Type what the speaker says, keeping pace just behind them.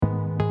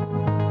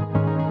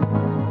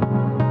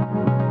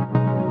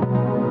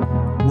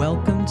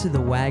to the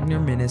Wagner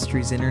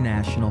Ministries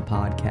International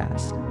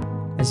podcast.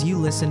 As you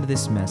listen to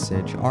this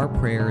message, our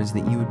prayer is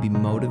that you would be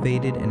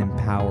motivated and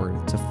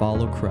empowered to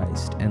follow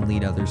Christ and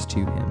lead others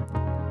to Him.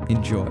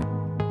 Enjoy.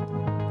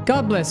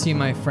 God bless you,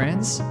 my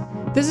friends.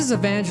 This is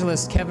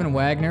Evangelist Kevin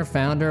Wagner,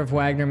 founder of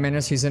Wagner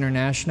Ministries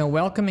International,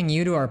 welcoming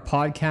you to our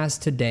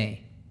podcast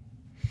today.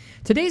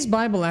 Today's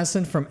Bible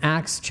lesson from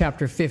Acts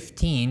chapter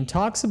 15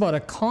 talks about a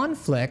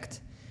conflict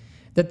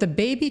that the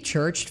baby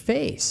church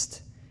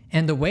faced,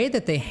 and the way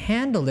that they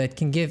handled it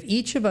can give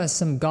each of us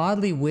some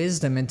godly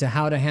wisdom into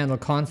how to handle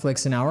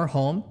conflicts in our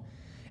home,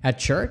 at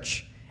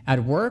church,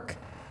 at work,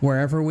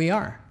 wherever we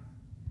are.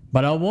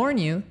 But I'll warn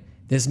you,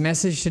 this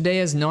message today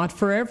is not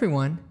for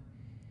everyone.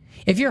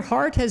 If your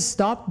heart has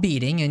stopped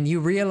beating and you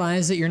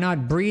realize that you're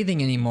not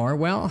breathing anymore,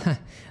 well,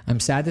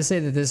 I'm sad to say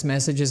that this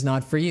message is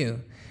not for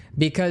you,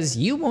 because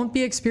you won't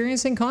be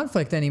experiencing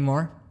conflict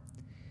anymore.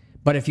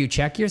 But if you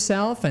check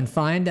yourself and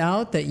find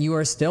out that you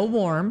are still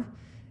warm,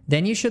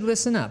 then you should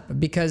listen up,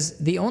 because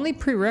the only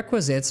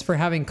prerequisites for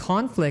having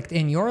conflict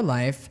in your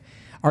life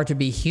are to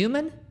be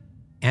human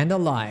and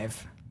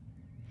alive.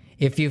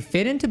 If you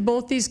fit into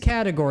both these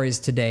categories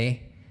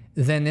today,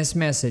 then this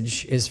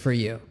message is for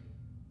you.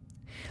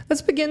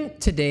 Let's begin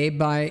today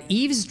by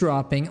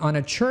eavesdropping on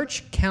a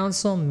church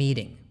council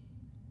meeting.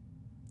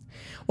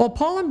 While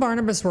Paul and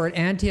Barnabas were at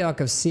Antioch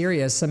of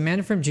Syria, some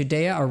men from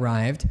Judea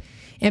arrived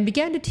and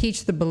began to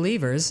teach the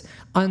believers,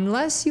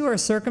 unless you are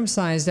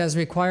circumcised as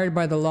required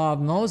by the law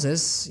of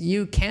Moses,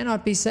 you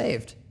cannot be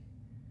saved.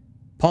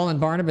 Paul and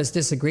Barnabas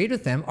disagreed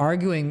with them,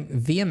 arguing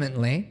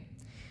vehemently.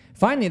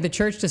 Finally, the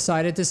church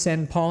decided to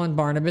send Paul and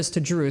Barnabas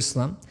to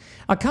Jerusalem,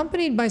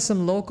 accompanied by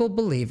some local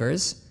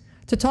believers,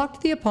 to talk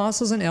to the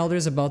apostles and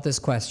elders about this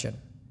question.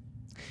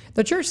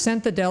 The church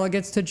sent the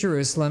delegates to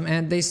Jerusalem,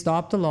 and they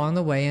stopped along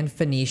the way in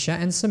Phoenicia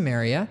and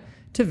Samaria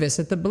to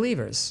visit the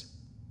believers.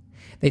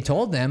 They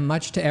told them,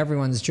 much to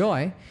everyone's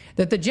joy,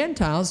 that the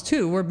Gentiles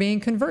too were being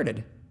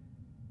converted.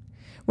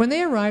 When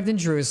they arrived in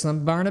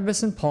Jerusalem,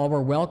 Barnabas and Paul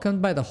were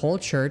welcomed by the whole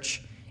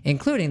church,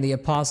 including the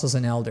apostles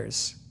and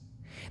elders.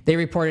 They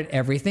reported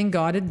everything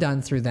God had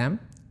done through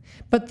them.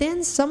 But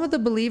then some of the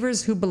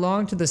believers who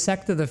belonged to the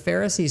sect of the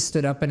Pharisees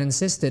stood up and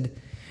insisted,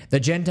 the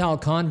Gentile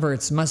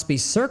converts must be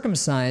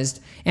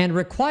circumcised and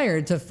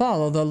required to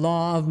follow the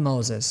law of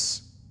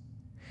Moses.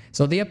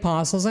 So the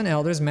apostles and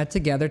elders met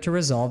together to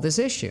resolve this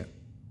issue.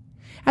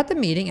 At the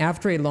meeting,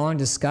 after a long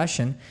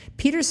discussion,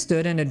 Peter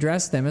stood and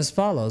addressed them as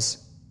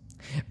follows.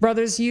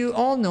 Brothers, you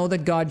all know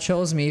that God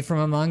chose me from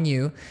among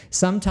you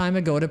some time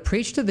ago to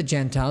preach to the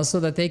Gentiles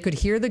so that they could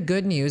hear the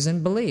good news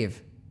and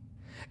believe.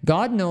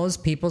 God knows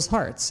people's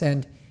hearts,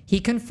 and He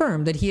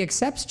confirmed that He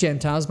accepts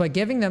Gentiles by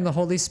giving them the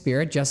Holy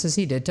Spirit just as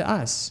He did to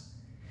us.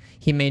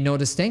 He made no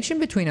distinction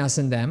between us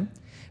and them,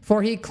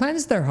 for He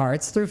cleansed their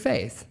hearts through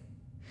faith.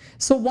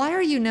 So why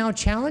are you now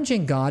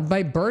challenging God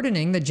by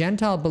burdening the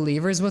Gentile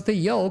believers with a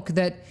yoke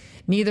that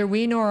neither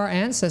we nor our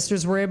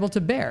ancestors were able to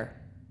bear?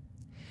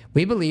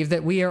 We believe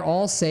that we are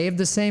all saved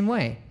the same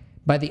way,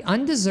 by the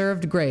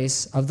undeserved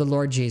grace of the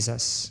Lord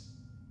Jesus.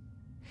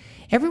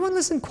 Everyone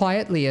listened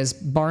quietly as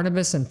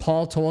Barnabas and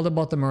Paul told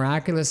about the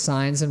miraculous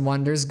signs and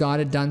wonders God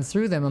had done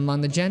through them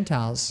among the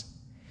Gentiles.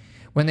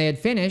 When they had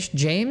finished,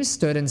 James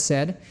stood and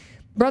said,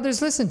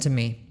 Brothers, listen to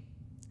me.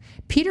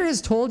 Peter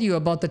has told you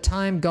about the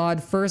time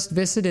God first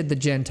visited the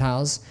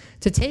Gentiles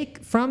to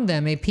take from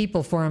them a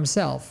people for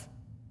Himself.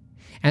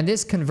 And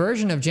this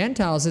conversion of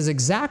Gentiles is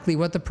exactly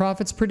what the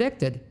prophets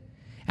predicted.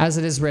 As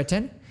it is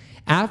written,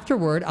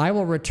 Afterward I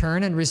will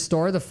return and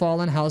restore the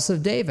fallen house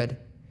of David.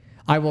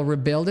 I will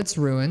rebuild its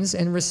ruins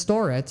and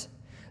restore it,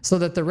 so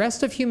that the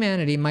rest of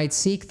humanity might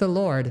seek the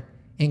Lord,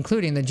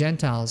 including the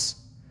Gentiles.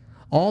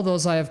 All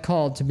those I have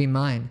called to be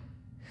mine.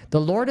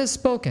 The Lord has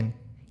spoken,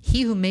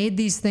 He who made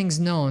these things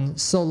known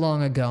so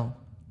long ago.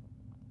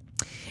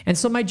 And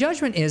so my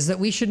judgment is that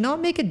we should not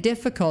make it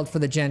difficult for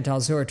the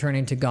Gentiles who are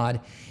turning to God.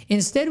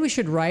 Instead, we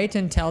should write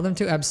and tell them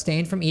to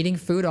abstain from eating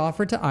food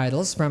offered to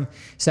idols, from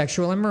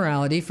sexual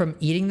immorality, from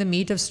eating the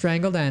meat of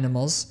strangled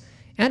animals,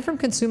 and from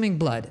consuming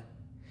blood.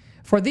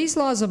 For these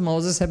laws of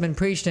Moses have been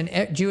preached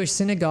in Jewish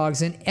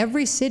synagogues in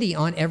every city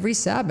on every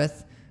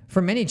Sabbath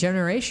for many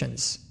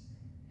generations.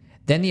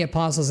 Then the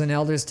apostles and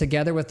elders,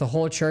 together with the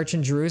whole church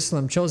in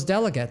Jerusalem, chose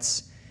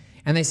delegates,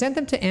 and they sent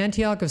them to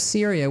Antioch of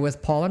Syria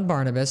with Paul and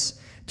Barnabas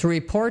to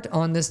report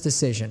on this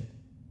decision.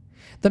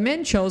 The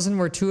men chosen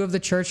were two of the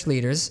church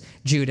leaders,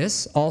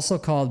 Judas, also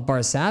called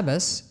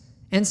Barsabbas,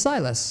 and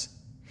Silas.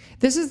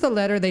 This is the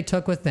letter they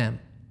took with them.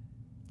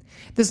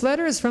 This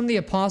letter is from the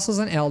apostles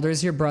and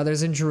elders, your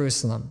brothers in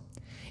Jerusalem.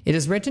 It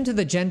is written to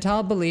the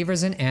Gentile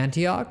believers in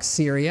Antioch,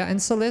 Syria,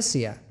 and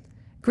Cilicia.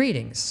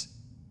 Greetings.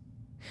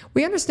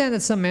 We understand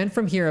that some men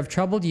from here have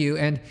troubled you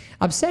and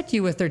upset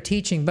you with their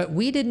teaching, but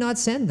we did not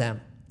send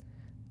them.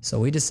 So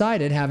we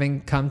decided,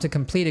 having come to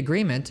complete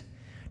agreement,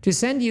 to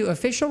send you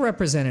official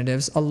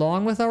representatives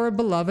along with our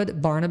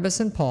beloved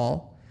Barnabas and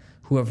Paul,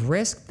 who have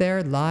risked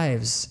their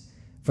lives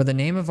for the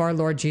name of our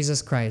Lord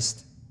Jesus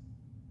Christ.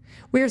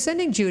 We are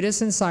sending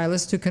Judas and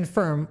Silas to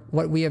confirm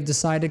what we have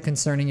decided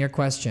concerning your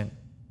question.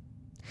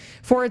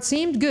 For it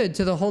seemed good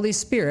to the Holy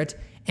Spirit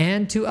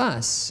and to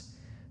us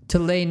to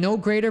lay no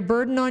greater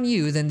burden on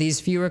you than these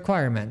few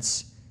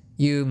requirements.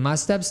 You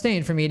must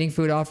abstain from eating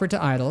food offered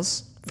to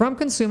idols, from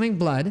consuming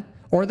blood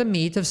or the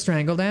meat of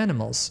strangled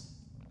animals,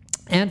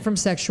 and from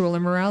sexual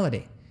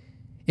immorality.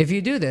 If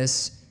you do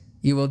this,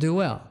 you will do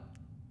well.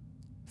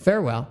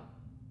 Farewell.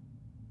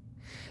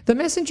 The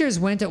messengers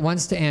went at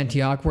once to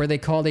Antioch, where they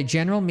called a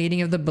general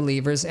meeting of the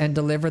believers and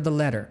delivered the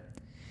letter.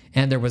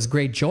 And there was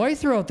great joy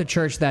throughout the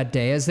church that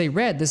day as they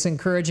read this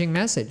encouraging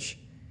message.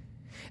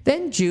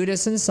 Then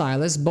Judas and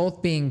Silas,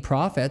 both being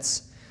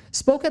prophets,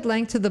 spoke at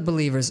length to the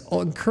believers,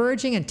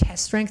 encouraging and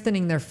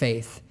strengthening their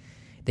faith.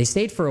 They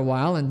stayed for a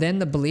while, and then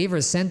the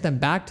believers sent them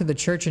back to the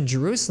church in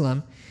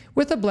Jerusalem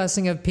with a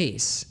blessing of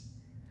peace.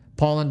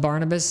 Paul and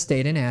Barnabas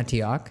stayed in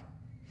Antioch.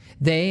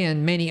 They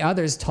and many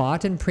others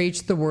taught and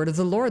preached the word of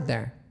the Lord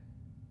there.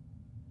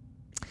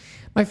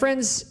 My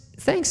friends,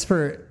 thanks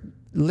for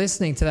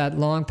listening to that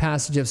long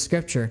passage of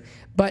Scripture,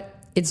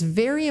 but it's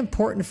very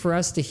important for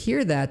us to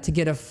hear that to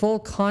get a full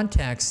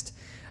context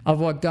of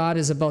what God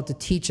is about to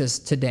teach us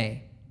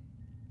today.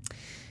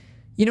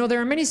 You know,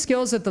 there are many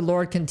skills that the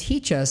Lord can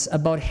teach us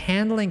about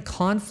handling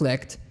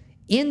conflict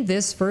in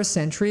this first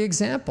century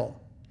example.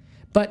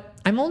 But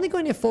I'm only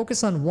going to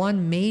focus on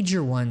one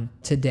major one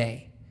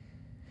today.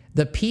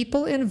 The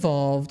people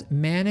involved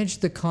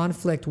managed the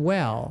conflict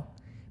well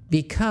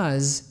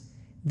because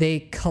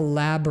they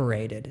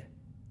collaborated.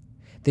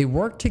 They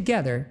worked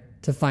together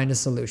to find a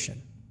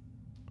solution.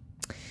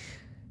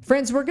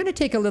 Friends, we're going to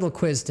take a little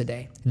quiz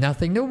today.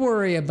 Nothing to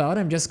worry about.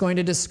 I'm just going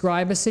to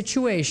describe a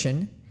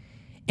situation,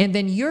 and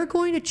then you're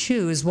going to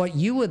choose what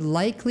you would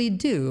likely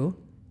do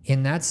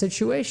in that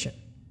situation.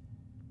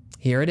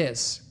 Here it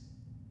is.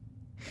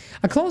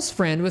 A close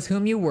friend with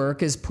whom you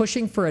work is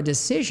pushing for a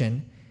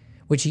decision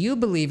which you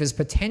believe is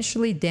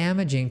potentially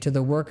damaging to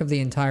the work of the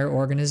entire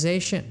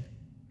organization.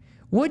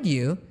 Would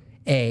you,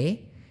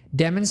 A,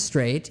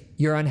 demonstrate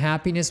your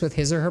unhappiness with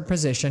his or her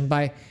position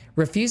by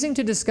refusing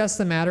to discuss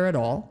the matter at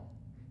all?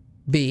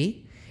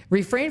 B,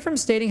 refrain from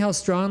stating how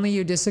strongly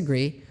you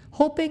disagree,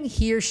 hoping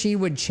he or she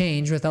would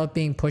change without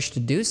being pushed to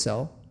do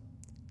so?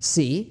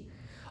 C,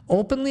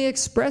 openly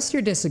express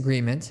your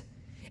disagreement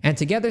and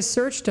together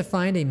search to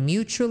find a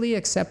mutually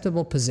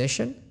acceptable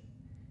position?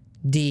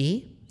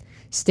 D,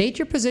 state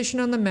your position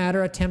on the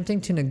matter,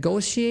 attempting to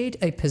negotiate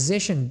a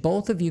position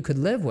both of you could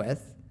live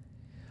with?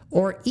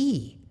 Or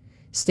E,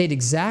 state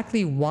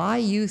exactly why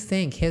you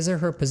think his or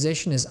her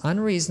position is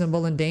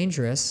unreasonable and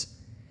dangerous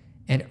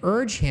and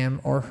urge him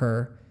or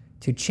her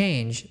to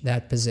change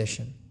that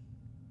position.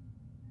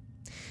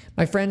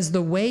 My friends,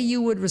 the way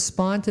you would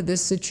respond to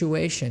this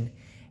situation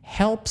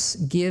helps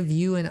give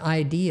you an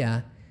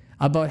idea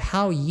about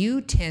how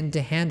you tend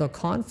to handle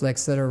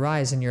conflicts that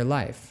arise in your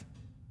life.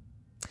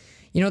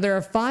 You know, there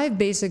are 5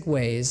 basic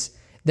ways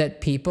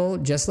that people,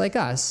 just like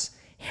us,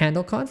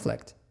 handle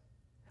conflict.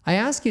 I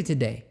ask you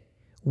today,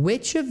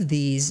 which of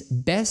these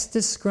best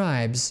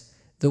describes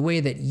the way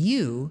that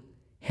you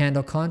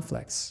handle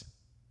conflicts?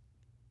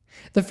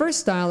 The first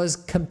style is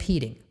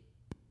competing.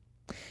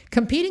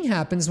 Competing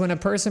happens when a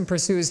person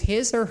pursues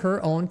his or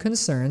her own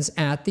concerns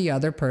at the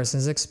other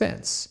person's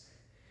expense.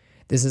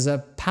 This is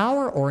a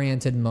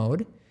power-oriented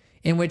mode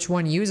in which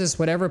one uses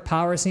whatever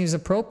power seems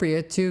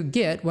appropriate to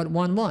get what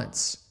one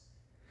wants.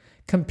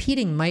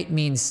 Competing might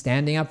mean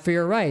standing up for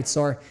your rights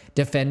or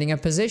defending a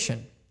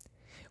position,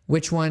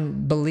 which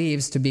one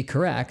believes to be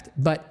correct,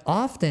 but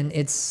often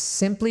it's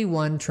simply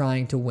one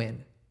trying to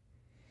win.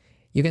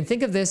 You can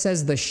think of this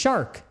as the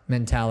shark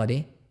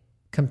mentality,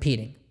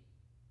 competing.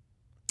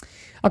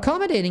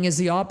 Accommodating is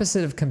the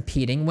opposite of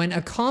competing. When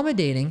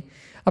accommodating,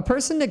 a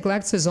person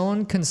neglects his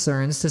own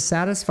concerns to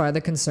satisfy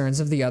the concerns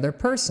of the other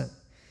person.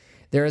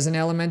 There is an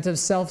element of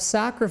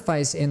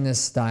self-sacrifice in this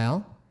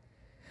style.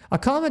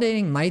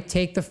 Accommodating might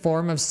take the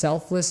form of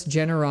selfless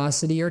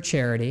generosity or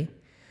charity,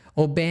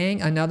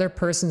 obeying another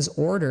person's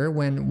order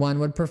when one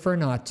would prefer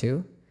not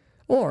to,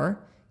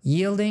 or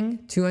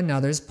yielding to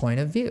another's point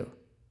of view.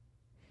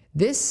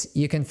 This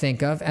you can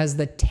think of as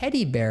the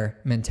teddy bear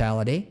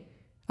mentality,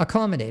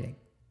 accommodating.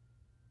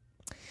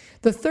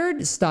 The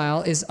third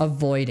style is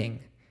avoiding,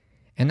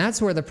 and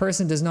that's where the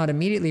person does not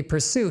immediately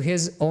pursue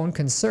his own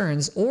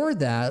concerns or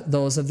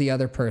those of the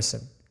other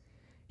person.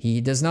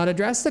 He does not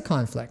address the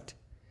conflict.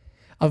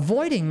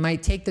 Avoiding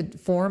might take the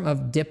form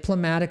of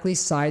diplomatically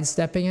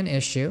sidestepping an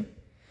issue,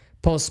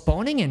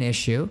 postponing an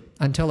issue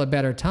until a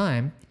better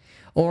time,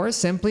 or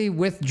simply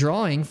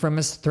withdrawing from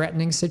a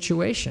threatening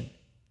situation.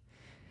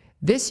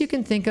 This you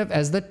can think of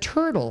as the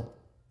turtle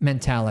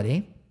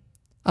mentality,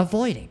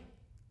 avoiding.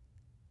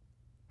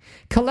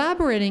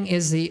 Collaborating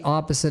is the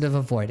opposite of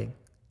avoiding.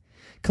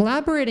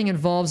 Collaborating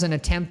involves an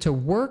attempt to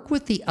work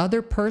with the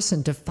other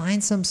person to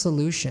find some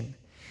solution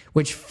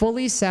which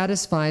fully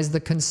satisfies the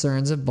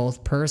concerns of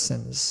both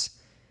persons.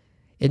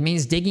 It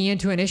means digging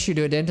into an issue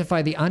to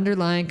identify the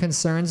underlying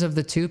concerns of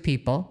the two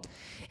people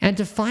and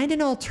to find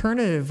an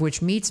alternative which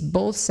meets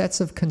both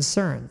sets of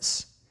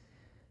concerns.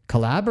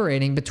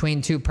 Collaborating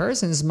between two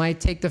persons might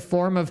take the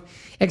form of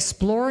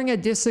exploring a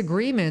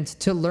disagreement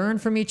to learn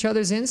from each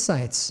other's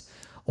insights,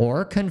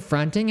 or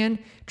confronting and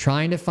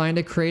trying to find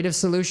a creative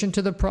solution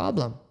to the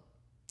problem.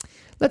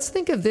 Let's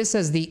think of this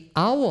as the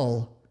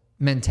owl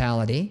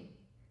mentality,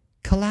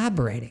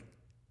 collaborating.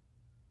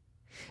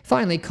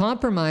 Finally,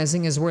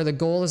 compromising is where the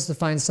goal is to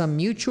find some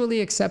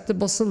mutually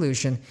acceptable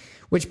solution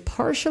which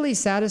partially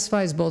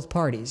satisfies both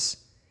parties.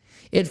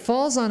 It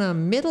falls on a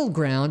middle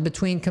ground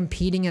between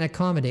competing and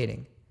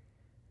accommodating.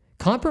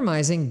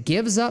 Compromising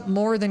gives up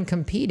more than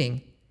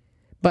competing,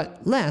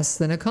 but less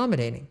than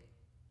accommodating.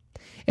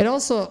 It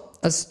also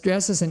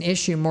addresses an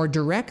issue more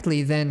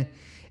directly than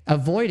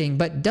avoiding,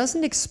 but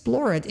doesn't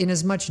explore it in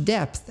as much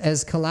depth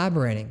as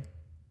collaborating.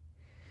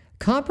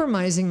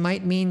 Compromising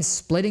might mean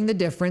splitting the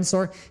difference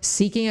or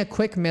seeking a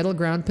quick middle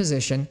ground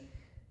position.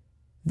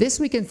 This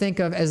we can think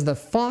of as the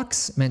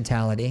fox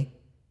mentality,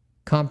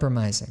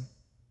 compromising.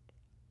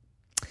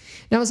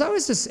 Now, as I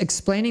was just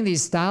explaining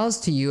these styles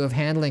to you of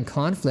handling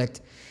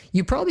conflict,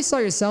 you probably saw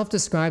yourself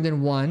described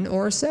in one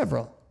or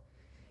several.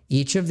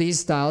 Each of these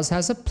styles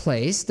has a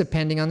place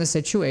depending on the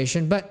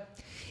situation, but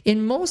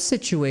in most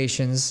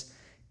situations,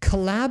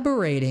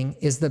 collaborating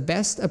is the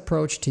best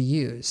approach to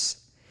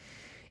use.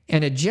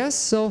 And it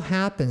just so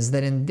happens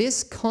that in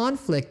this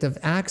conflict of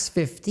Acts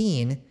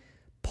 15,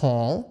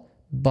 Paul,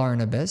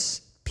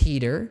 Barnabas,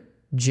 Peter,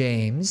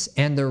 James,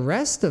 and the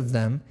rest of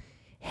them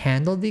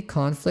handled the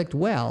conflict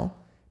well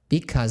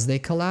because they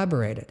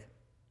collaborated.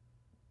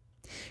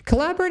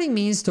 Collaborating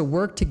means to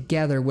work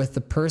together with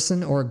the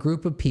person or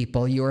group of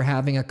people you are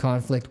having a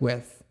conflict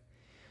with,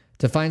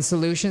 to find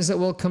solutions that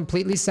will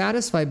completely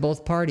satisfy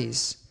both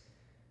parties.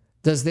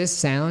 Does this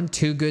sound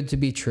too good to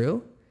be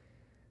true?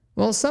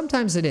 Well,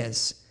 sometimes it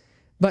is,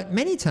 but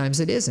many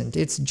times it isn't.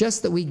 It's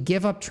just that we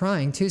give up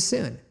trying too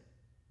soon.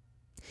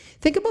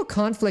 Think about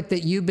conflict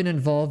that you've been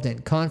involved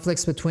in,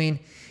 conflicts between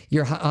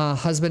your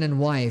husband and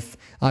wife,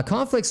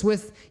 conflicts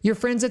with your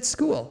friends at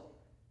school,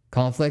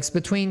 conflicts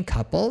between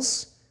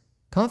couples,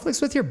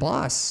 conflicts with your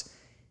boss.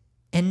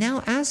 And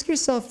now ask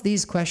yourself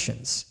these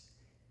questions.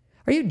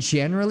 Are you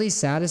generally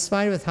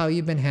satisfied with how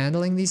you've been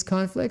handling these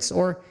conflicts,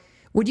 or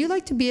would you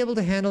like to be able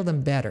to handle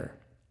them better?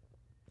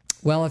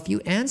 Well, if you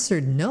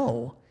answered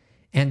no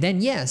and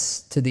then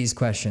yes to these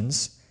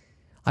questions,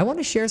 I want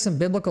to share some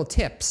biblical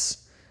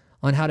tips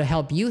on how to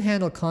help you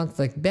handle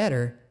conflict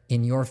better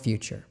in your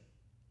future.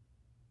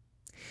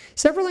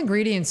 Several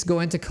ingredients go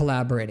into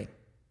collaborating.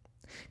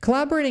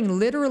 Collaborating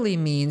literally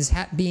means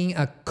being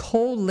a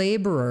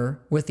co-laborer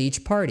with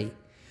each party,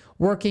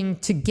 working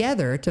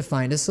together to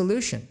find a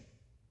solution.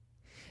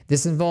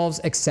 This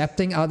involves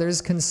accepting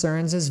others'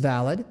 concerns as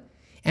valid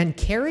and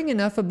caring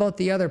enough about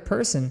the other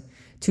person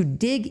to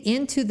dig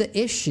into the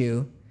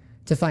issue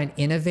to find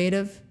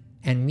innovative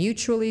and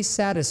mutually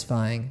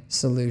satisfying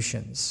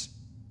solutions.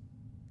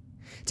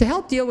 To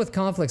help deal with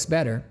conflicts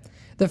better,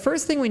 the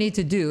first thing we need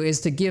to do is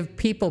to give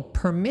people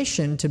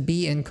permission to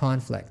be in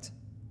conflict.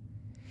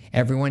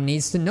 Everyone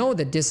needs to know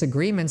that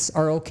disagreements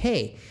are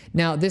okay.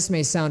 Now, this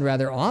may sound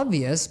rather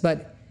obvious,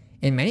 but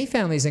in many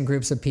families and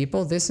groups of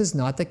people, this is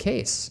not the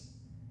case.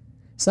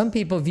 Some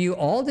people view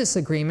all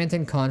disagreement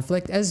and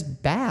conflict as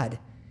bad,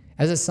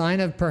 as a sign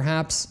of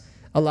perhaps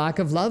a lack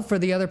of love for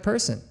the other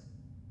person.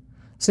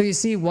 So you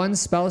see one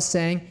spouse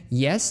saying,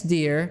 "Yes,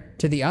 dear,"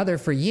 to the other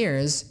for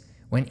years,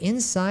 when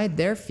inside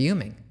they're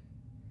fuming.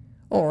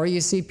 Or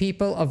you see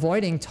people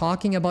avoiding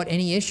talking about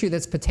any issue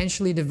that's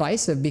potentially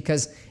divisive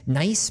because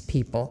nice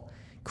people,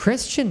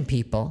 Christian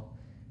people,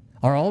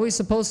 are always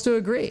supposed to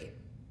agree.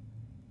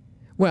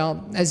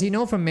 Well, as you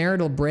know from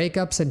marital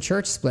breakups and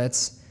church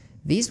splits,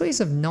 these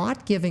ways of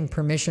not giving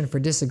permission for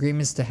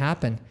disagreements to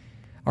happen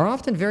are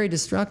often very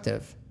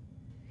destructive.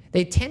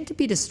 They tend to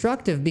be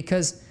destructive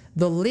because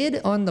the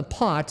lid on the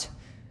pot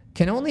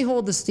can only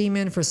hold the steam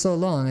in for so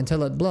long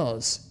until it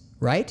blows,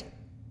 right?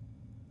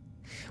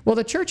 Well,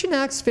 the church in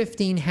Acts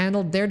 15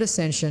 handled their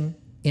dissension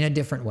in a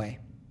different way.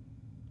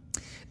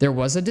 There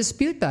was a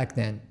dispute back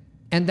then,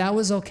 and that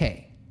was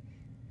okay.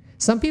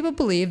 Some people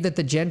believed that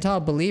the Gentile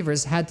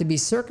believers had to be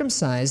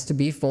circumcised to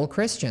be full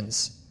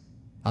Christians.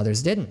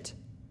 Others didn't.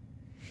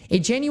 A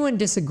genuine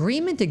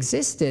disagreement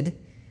existed,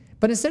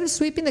 but instead of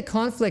sweeping the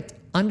conflict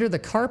under the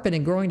carpet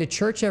and going to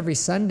church every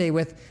Sunday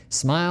with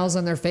smiles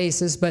on their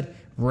faces but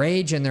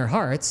rage in their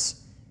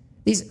hearts,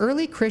 these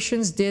early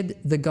Christians did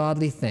the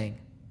godly thing.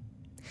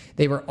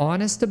 They were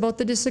honest about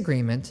the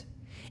disagreement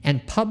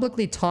and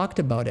publicly talked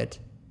about it.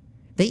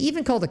 They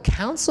even called a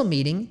council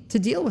meeting to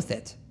deal with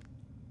it.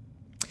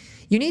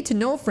 You need to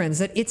know, friends,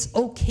 that it's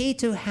okay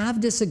to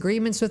have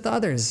disagreements with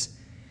others.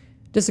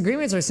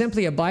 Disagreements are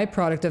simply a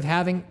byproduct of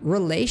having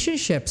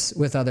relationships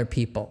with other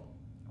people.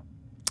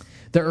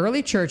 The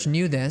early church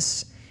knew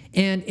this,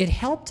 and it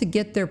helped to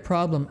get their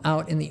problem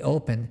out in the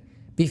open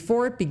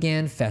before it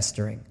began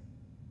festering.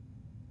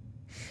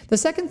 The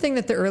second thing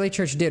that the early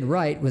church did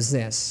right was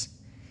this.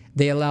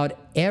 They allowed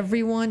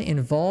everyone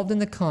involved in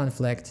the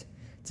conflict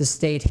to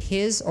state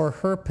his or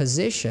her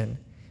position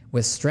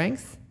with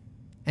strength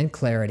and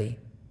clarity.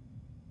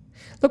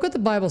 Look what the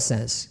Bible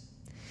says.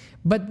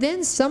 But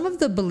then some of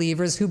the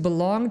believers who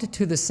belonged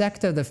to the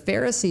sect of the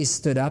Pharisees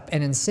stood up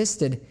and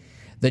insisted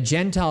the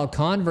Gentile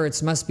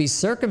converts must be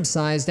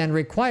circumcised and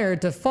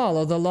required to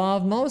follow the law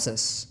of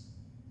Moses.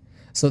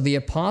 So the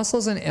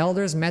apostles and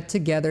elders met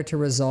together to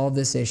resolve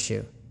this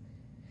issue.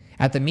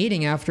 At the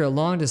meeting, after a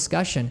long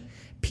discussion,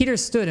 Peter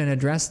stood and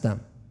addressed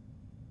them.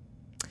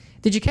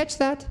 Did you catch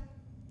that?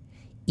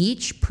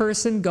 Each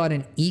person got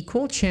an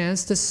equal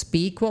chance to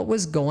speak what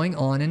was going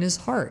on in his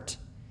heart.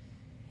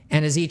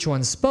 And as each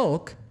one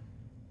spoke,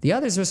 the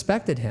others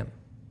respected him.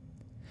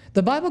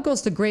 The Bible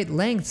goes to great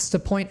lengths to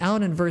point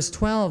out in verse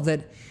 12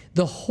 that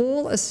the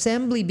whole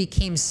assembly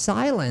became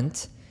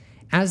silent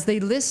as they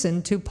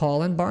listened to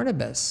Paul and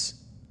Barnabas.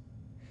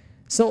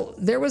 So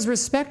there was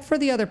respect for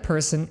the other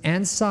person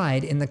and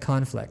side in the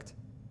conflict.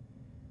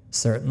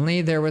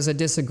 Certainly there was a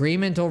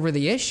disagreement over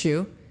the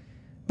issue,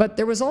 but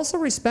there was also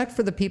respect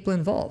for the people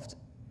involved.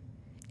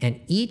 And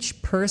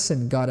each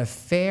person got a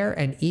fair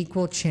and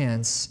equal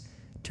chance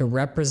to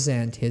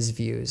represent his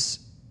views.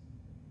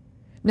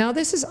 Now,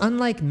 this is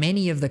unlike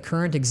many of the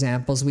current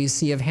examples we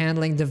see of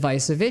handling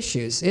divisive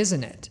issues,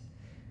 isn't it?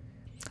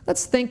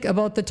 Let's think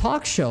about the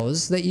talk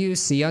shows that you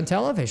see on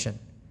television.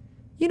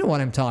 You know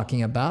what I'm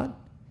talking about.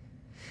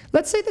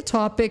 Let's say the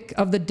topic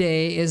of the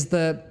day is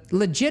the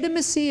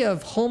legitimacy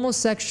of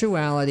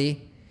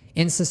homosexuality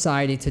in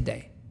society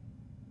today.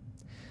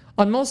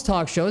 On most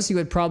talk shows, you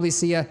would probably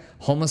see a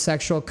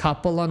homosexual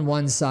couple on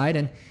one side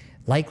and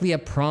likely a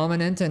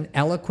prominent and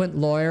eloquent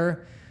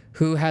lawyer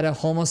who had a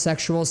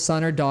homosexual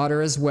son or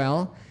daughter as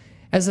well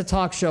as the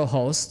talk show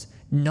host,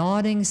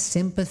 nodding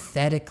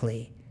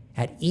sympathetically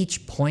at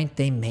each point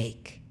they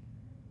make.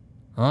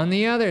 On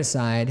the other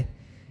side,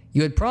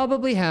 you would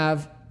probably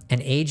have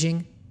an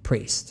aging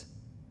priest.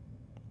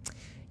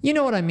 You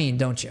know what I mean,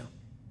 don't you?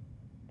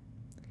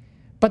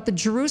 But the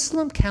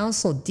Jerusalem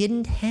Council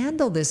didn't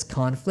handle this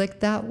conflict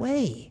that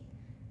way.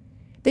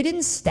 They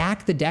didn't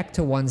stack the deck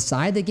to one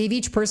side. They gave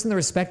each person the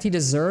respect he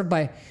deserved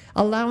by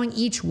allowing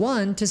each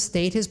one to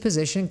state his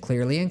position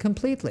clearly and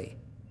completely.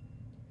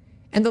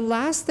 And the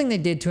last thing they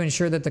did to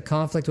ensure that the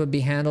conflict would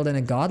be handled in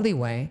a godly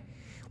way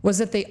was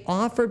that they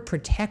offered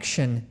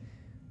protection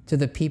to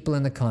the people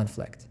in the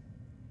conflict.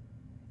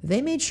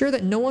 They made sure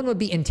that no one would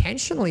be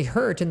intentionally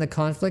hurt in the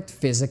conflict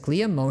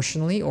physically,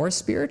 emotionally, or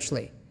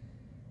spiritually.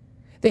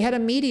 They had a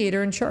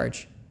mediator in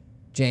charge,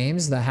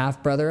 James, the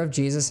half-brother of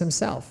Jesus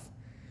himself,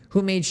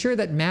 who made sure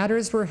that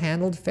matters were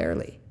handled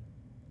fairly.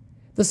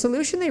 The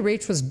solution they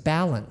reached was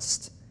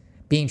balanced,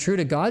 being true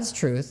to God's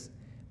truth,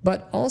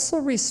 but also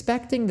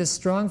respecting the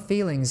strong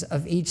feelings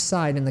of each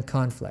side in the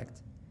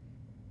conflict.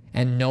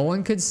 And no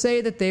one could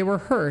say that they were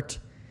hurt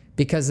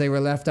because they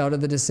were left out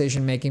of the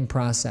decision-making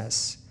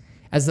process,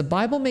 as the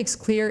Bible makes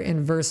clear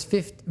in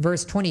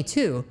verse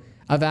 22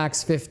 of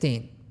Acts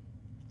 15.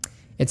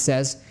 It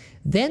says,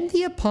 "Then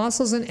the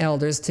apostles and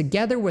elders,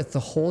 together with the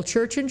whole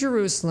church in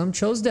Jerusalem,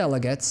 chose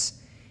delegates,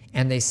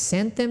 and they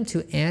sent them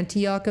to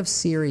Antioch of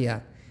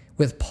Syria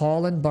with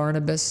Paul and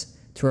Barnabas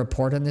to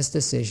report on this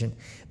decision.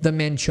 The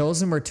men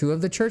chosen were two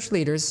of the church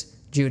leaders,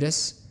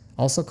 Judas,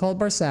 also called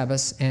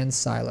Barsabbas, and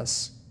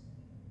Silas."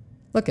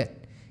 Look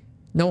it,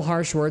 no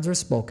harsh words were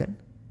spoken.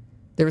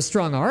 There were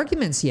strong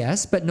arguments,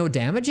 yes, but no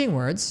damaging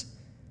words.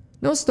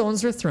 No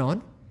stones were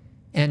thrown,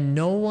 and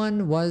no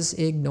one was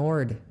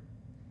ignored.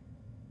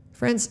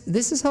 Friends,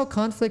 this is how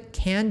conflict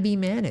can be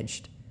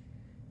managed.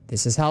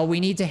 This is how we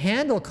need to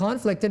handle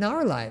conflict in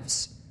our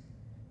lives.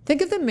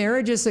 Think of the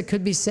marriages that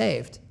could be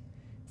saved.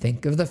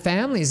 Think of the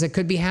families that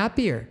could be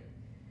happier.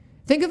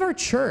 Think of our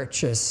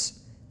churches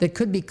that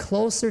could be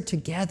closer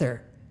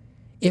together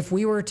if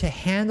we were to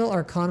handle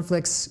our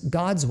conflicts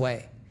God's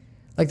way,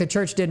 like the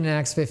church did in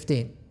Acts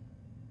 15.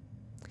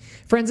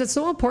 Friends, it's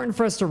so important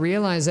for us to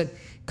realize that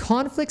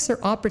conflicts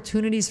are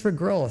opportunities for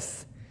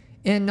growth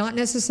and not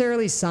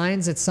necessarily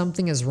signs that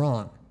something is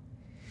wrong.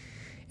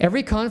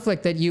 Every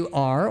conflict that you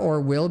are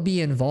or will be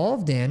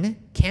involved in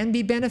can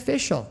be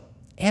beneficial.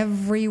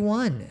 Every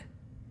one.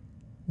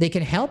 They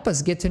can help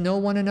us get to know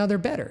one another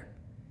better.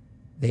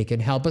 They can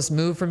help us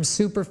move from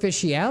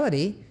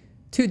superficiality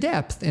to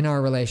depth in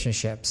our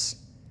relationships.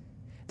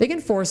 They can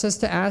force us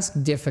to ask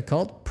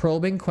difficult,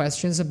 probing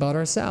questions about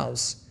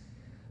ourselves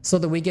so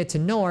that we get to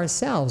know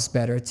ourselves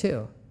better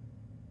too.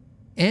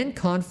 And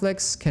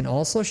conflicts can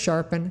also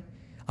sharpen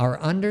our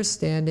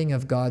understanding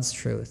of God's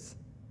truth,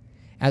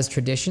 as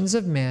traditions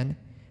of men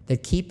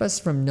that keep us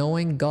from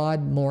knowing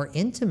God more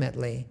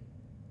intimately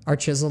are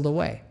chiseled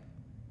away.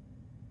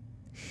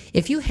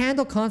 If you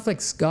handle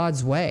conflicts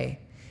God's way,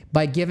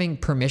 by giving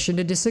permission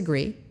to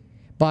disagree,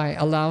 by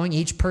allowing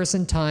each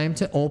person time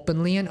to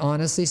openly and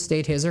honestly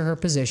state his or her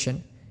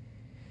position,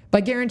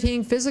 by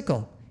guaranteeing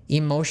physical,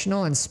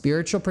 emotional, and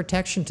spiritual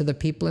protection to the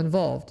people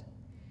involved,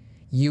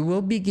 you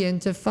will begin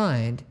to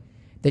find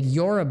that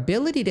your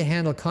ability to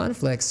handle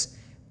conflicts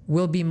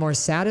will be more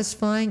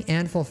satisfying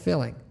and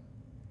fulfilling.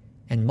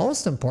 And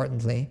most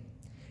importantly,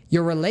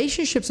 your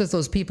relationships with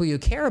those people you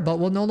care about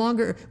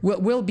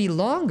will be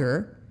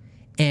longer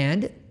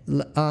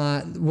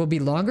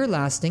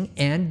lasting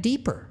and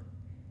deeper.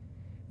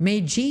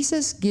 May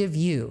Jesus give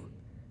you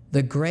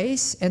the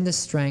grace and the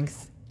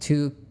strength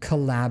to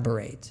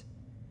collaborate,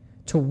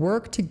 to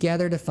work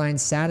together to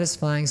find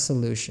satisfying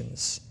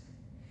solutions.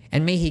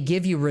 And may He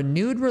give you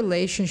renewed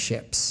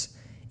relationships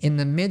in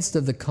the midst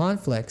of the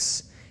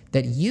conflicts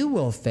that you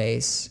will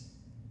face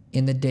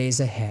in the days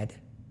ahead.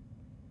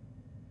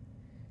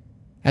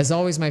 As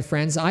always, my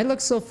friends, I look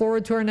so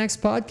forward to our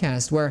next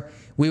podcast where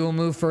we will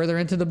move further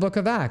into the book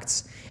of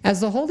Acts as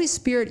the Holy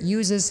Spirit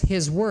uses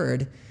His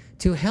Word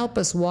to help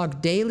us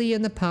walk daily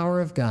in the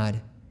power of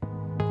God.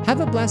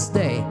 Have a blessed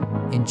day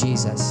in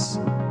Jesus.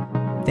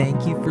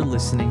 Thank you for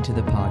listening to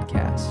the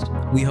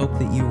podcast. We hope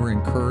that you were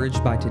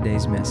encouraged by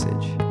today's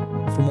message.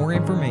 For more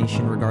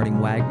information regarding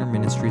Wagner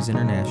Ministries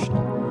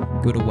International,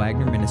 go to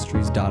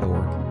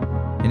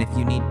wagnerministries.org. And if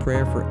you need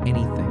prayer for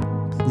anything,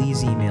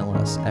 please email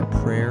us at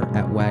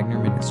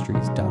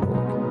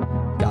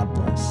prayer@wagnerministries.org. God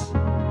bless.